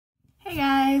Hey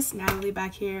guys, Natalie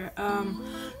back here.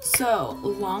 So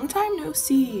long time no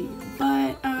see,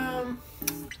 but kind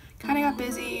of got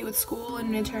busy with school and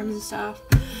midterms and stuff,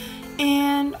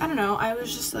 and I don't know, I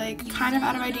was just like kind of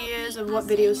out of ideas of what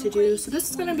videos to do, so this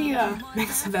is gonna be a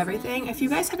mix of everything. If you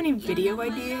guys have any video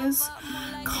ideas,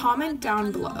 comment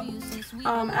down below.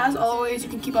 As always, you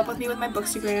can keep up with me with my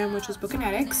Bookstagram, which is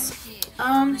Bookenetics.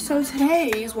 So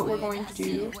today's what we're going to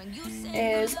do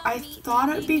is I thought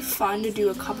it would be fun to do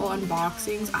a couple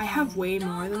unboxings. I have way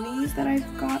more than these that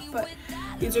I've got, but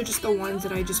these are just the ones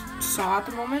that I just saw at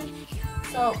the moment.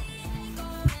 So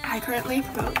I currently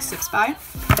promote Sips By,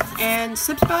 and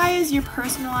Sips By is your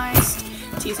personalized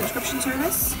tea subscription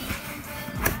service.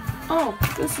 Oh,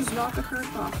 this is not the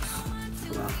current box.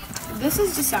 Hold on. This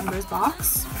is December's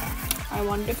box. I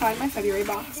wanted to find my February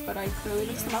box, but I clearly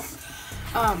mixed them up.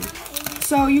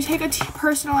 So you take a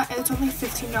personalized, it's only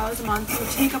 $15 a month. You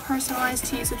take a personalized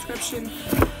tea subscription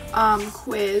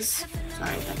quiz.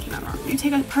 Sorry, that came out wrong. You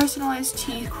take a personalized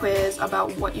tea quiz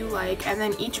about what you like, and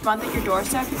then each month at your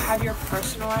doorstep you have your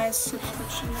personalized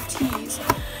subscription of teas.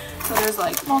 So there's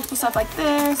like multiple stuff like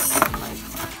this, like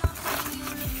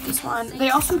this one. They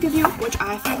also give you, which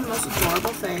I find the most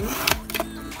adorable thing,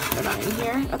 they're not in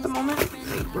here at the moment,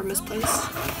 they were misplaced,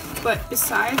 but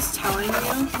besides telling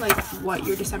you like what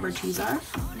your December teas are,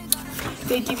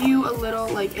 they give you a little,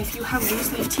 like, if you have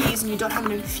loose leaf teas and you don't have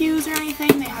an infuse or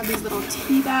anything, they have these little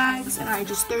tea bags, and they're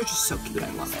just so cute. I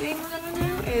love it. What I'm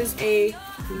gonna do is a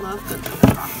love the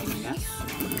unboxing, I guess.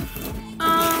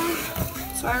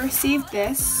 So I received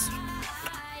this.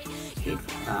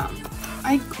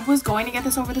 I was going to get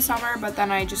this over the summer, but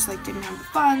then I just like didn't have the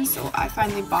funds, so I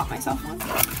finally bought myself one.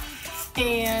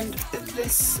 And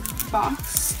this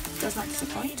box does not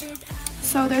disappoint.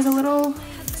 So this is a little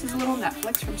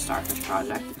Netflix from Starfish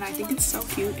Project, and I think it's so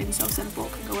cute and so simple,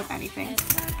 can go with anything.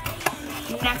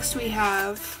 Next we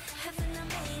have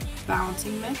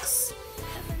Balancing Mix.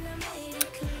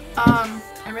 I'm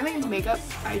really into makeup.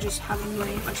 I just haven't been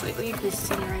doing it much lately because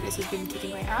senioritis has been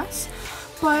kicking my ass.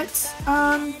 But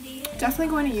definitely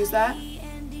going to use that.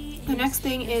 The next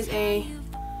thing is a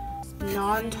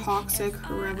non-toxic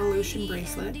Revolution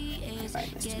bracelet. I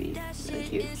find this to be really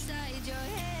cute.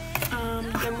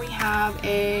 Then we have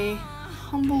a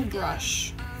Humble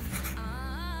brush.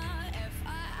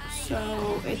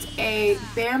 So it's a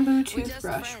bamboo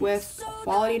toothbrush with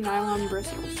quality nylon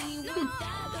bristles.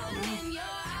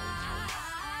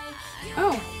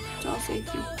 Oh, it's all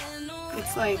safety.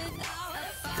 It's like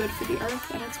good for the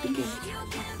earth and it's vegan.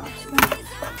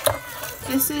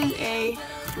 This is a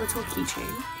little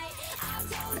keychain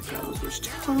that goes, which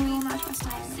totally will match my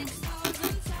style.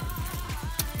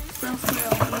 And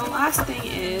the last thing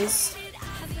is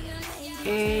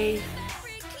a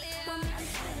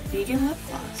vegan lip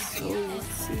gloss. So let's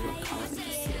see what color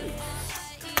this is.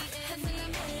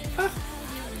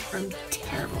 I'm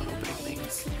terrible at opening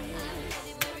things.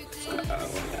 So what I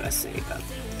gotta say about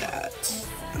that.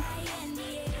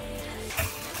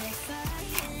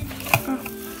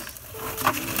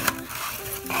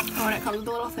 Oh, and it comes with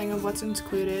a little thing of what's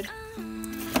included.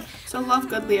 So Love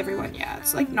Goodly, everyone. Yeah,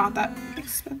 it's like not that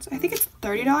expensive. I think it's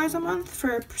 $30 a month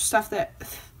for stuff that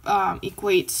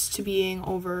equates to being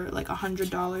over like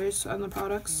 $100 on the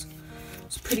products.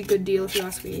 It's a pretty good deal if you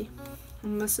ask me.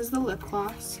 And this is the lip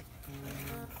gloss.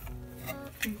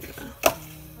 It's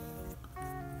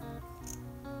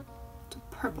a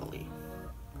purpley.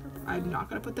 I'm not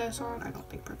gonna put this on. I don't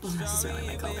think purple is necessarily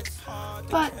my color,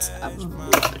 but I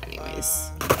love it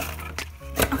anyways.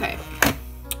 Okay.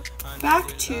 Back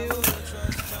to,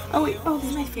 this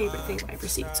is my favorite thing I've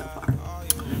received so far.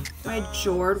 My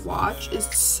Jord watch is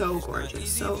so gorgeous.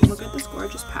 So look at this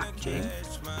gorgeous packaging.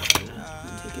 I'm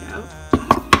gonna take it out.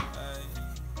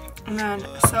 And then,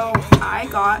 so I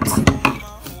got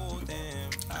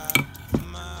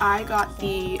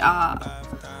the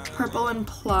purple and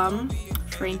plum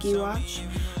Frankie watch.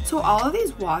 So all of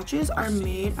these watches are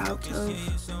made out of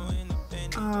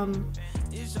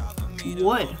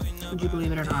wood, would you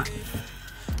believe it or not.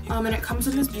 And it comes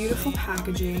in this beautiful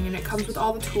packaging, and it comes with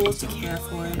all the tools to care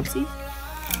for it, see?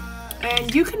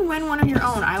 And you can win one of your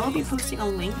own. I will be posting a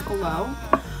link below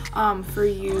for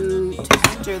you to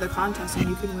enter the contest, and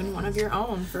you can win one of your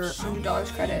own for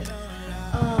 $100 credit.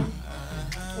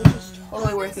 Which is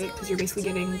totally worth it because you're basically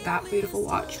getting that beautiful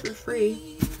watch for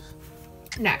free.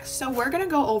 Next, so we're gonna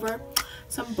go over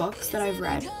some books that I've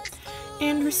read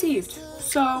and received.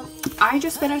 So I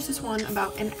just finished this one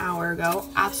about an hour ago.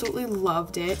 Absolutely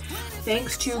loved it.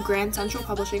 Thanks to Grand Central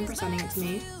Publishing for sending it to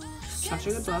me. Such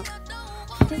a good book.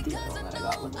 I think the other one that I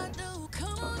got with it.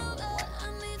 Don't know where it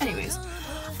went. Anyways,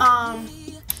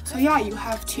 so yeah, you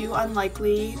have two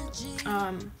unlikely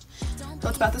So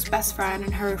it's about this best friend,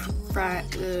 and her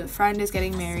friend is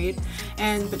getting married,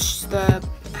 but the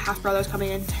half brother is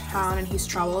coming into town and he's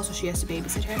trouble, so she has to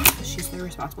babysit him because she's the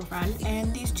responsible friend.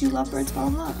 And these two lovebirds fall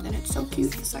in love, and it's so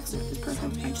cute. The sex is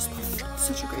perfect. I just love it. It's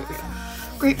such a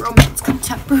great romance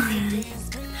contemporary.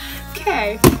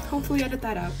 Okay, hopefully edit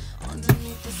that out.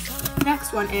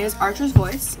 Next one is Archer's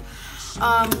Voice.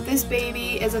 This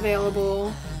baby is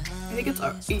available. I think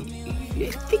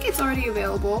it's already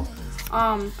available.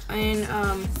 In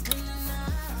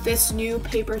this new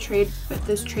trade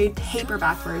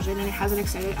paperback version, and it has an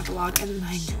extended epilogue, and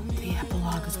the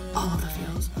epilogue is all of the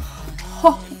feels.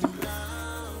 Oh.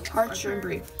 Archer and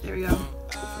Bree. There we go.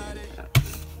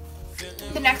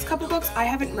 The next couple books, I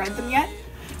haven't read them yet,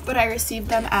 but I received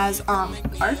them as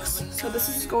ARCs, so this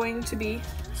is going to be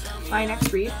my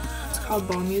next read. It's called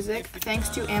Bone Music. Thanks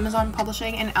to Amazon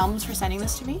Publishing and Elms for sending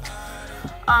this to me.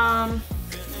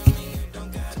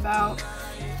 It's about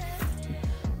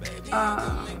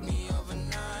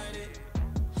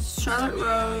Charlotte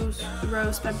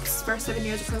Rose spent the first 7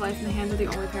 years of her life in the hands of the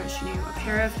only parents she knew, a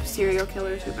pair of serial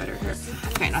killers who murdered her.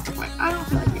 Okay, not the point. I don't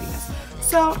feel like reading this.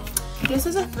 So, this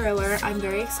is a thriller. I'm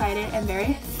very excited and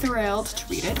very thrilled to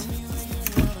read it.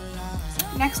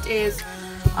 Next is,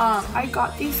 I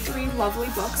got these 3 lovely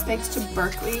books thanks to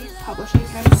Berkeley Publishing,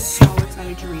 and I'm so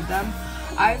excited to read them.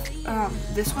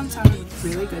 This one sounded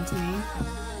really good to me.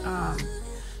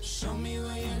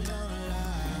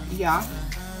 Yeah,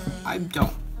 I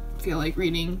don't feel like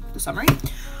reading the summary.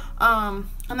 And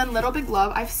then Little Big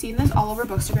Love, I've seen this all over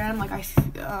Bookstagram.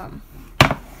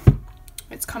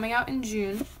 It's coming out in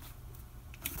June.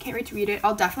 Can't wait to read it.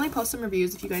 I'll definitely post some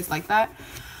reviews if you guys like that.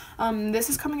 This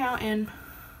is coming out in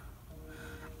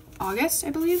August, I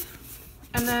believe.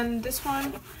 And then this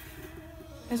one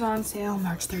is on sale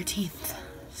March 13th.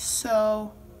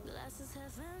 So,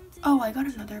 oh, I got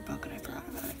another book and I forgot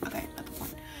about it. Okay, not the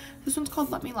point. This one's called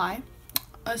Let Me Lie.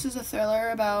 This is a thriller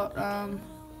about,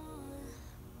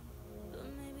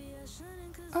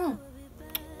 oh,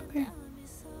 okay.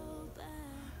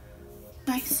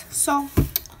 Nice. So,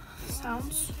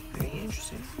 sounds very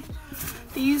interesting.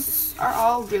 These are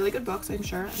all really good books, I'm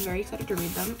sure. I'm very excited to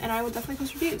read them, and I will definitely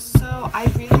post reviews. So, I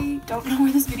really don't know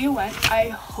where this video went. I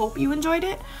hope you enjoyed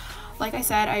it. Like I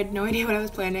said, I had no idea what I was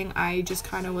planning. I just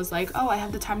kind of was like, oh, I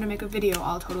have the time to make a video.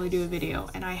 I'll totally do a video.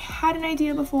 And I had an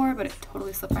idea before, but it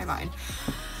totally slipped my mind.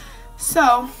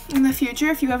 So, in the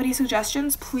future, if you have any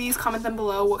suggestions, please comment them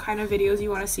below what kind of videos you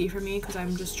want to see from me, because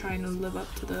I'm just trying to live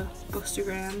up to the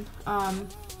Bookstagram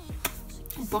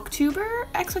booktuber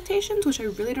expectations, which I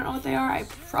really don't know what they are. I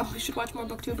probably should watch more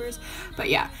booktubers, but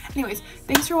yeah. Anyways,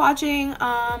 thanks for watching.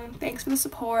 Thanks for the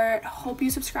support. Hope you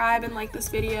subscribe and like this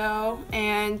video,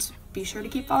 and be sure to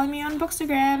keep following me on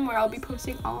Bookstagram, where I'll be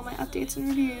posting all of my updates and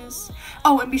reviews.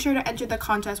 Oh, and be sure to enter the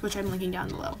contest, which I'm linking down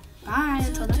below. Bye,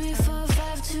 until next time.